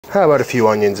How about a few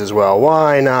onions as well?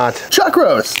 Why not? Chuck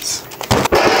roasts.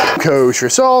 Kosher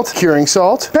salt, curing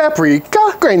salt,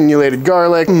 paprika, granulated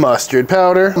garlic, mustard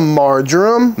powder,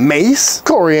 marjoram, mace,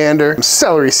 coriander,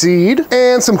 celery seed,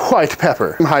 and some white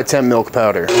pepper, some high temp milk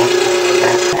powder.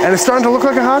 And it's starting to look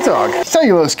like a hot dog.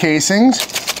 Cellulose casings,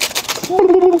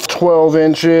 12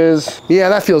 inches. Yeah,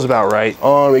 that feels about right.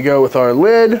 On we go with our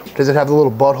lid. Does it have the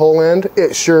little butthole end?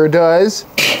 It sure does.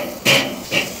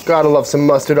 Gotta love some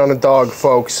mustard on a dog,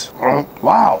 folks.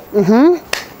 Wow.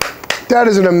 That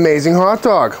is an amazing hot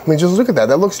dog. I mean, just look at that.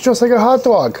 That looks just like a hot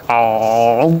dog.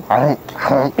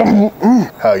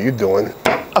 How you doing?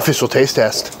 Official taste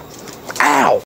test. Ow!